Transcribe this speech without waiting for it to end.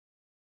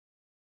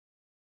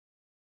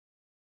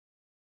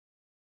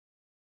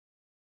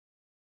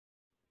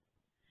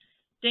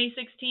Day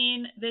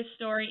 16, this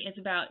story is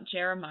about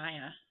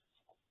Jeremiah.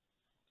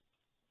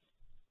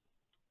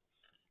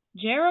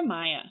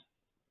 Jeremiah.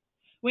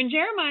 When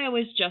Jeremiah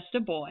was just a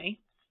boy,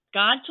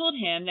 God told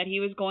him that he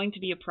was going to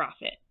be a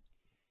prophet.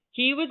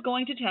 He was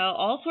going to tell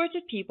all sorts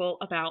of people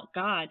about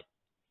God.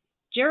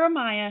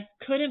 Jeremiah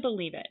couldn't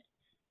believe it.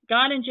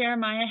 God and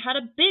Jeremiah had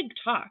a big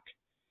talk.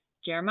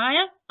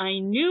 Jeremiah, I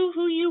knew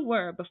who you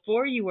were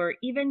before you were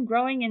even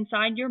growing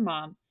inside your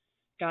mom,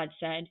 God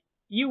said.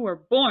 You were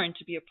born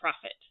to be a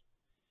prophet.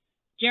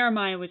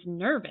 Jeremiah was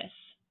nervous.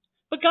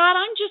 But God,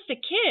 I'm just a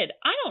kid.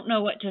 I don't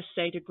know what to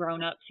say to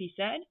grown-ups, he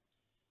said.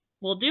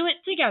 We'll do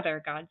it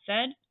together, God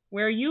said.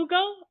 Where you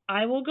go,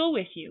 I will go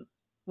with you.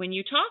 When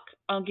you talk,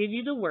 I'll give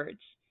you the words.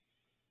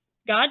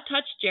 God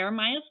touched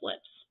Jeremiah's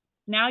lips.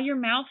 Now your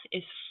mouth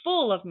is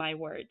full of my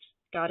words,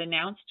 God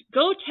announced.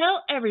 Go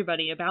tell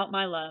everybody about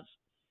my love.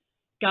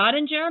 God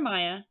and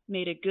Jeremiah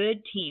made a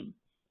good team.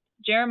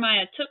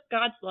 Jeremiah took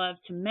God's love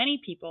to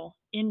many people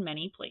in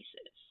many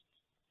places.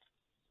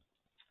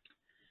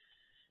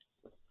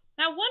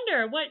 Now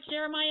wonder what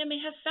Jeremiah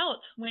may have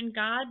felt when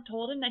God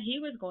told him that he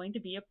was going to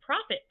be a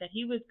prophet, that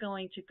he was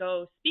going to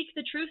go speak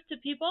the truth to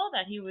people,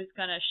 that he was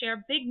going to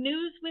share big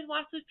news with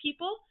lots of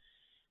people,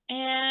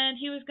 and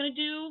he was going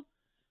to do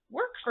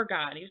work for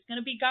God. He was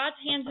going to be God's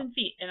hands and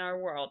feet in our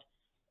world.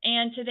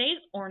 And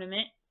today's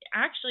ornament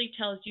actually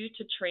tells you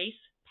to trace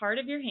part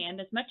of your hand,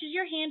 as much as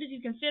your hand as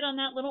you can fit on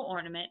that little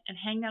ornament, and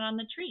hang that on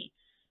the tree.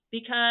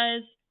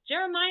 Because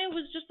Jeremiah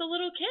was just a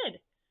little kid,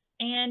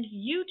 and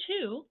you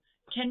too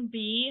can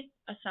be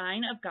a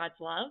sign of God's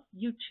love.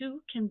 You too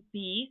can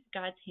be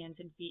God's hands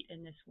and feet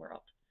in this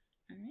world.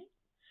 All right?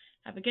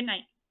 Have a good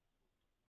night.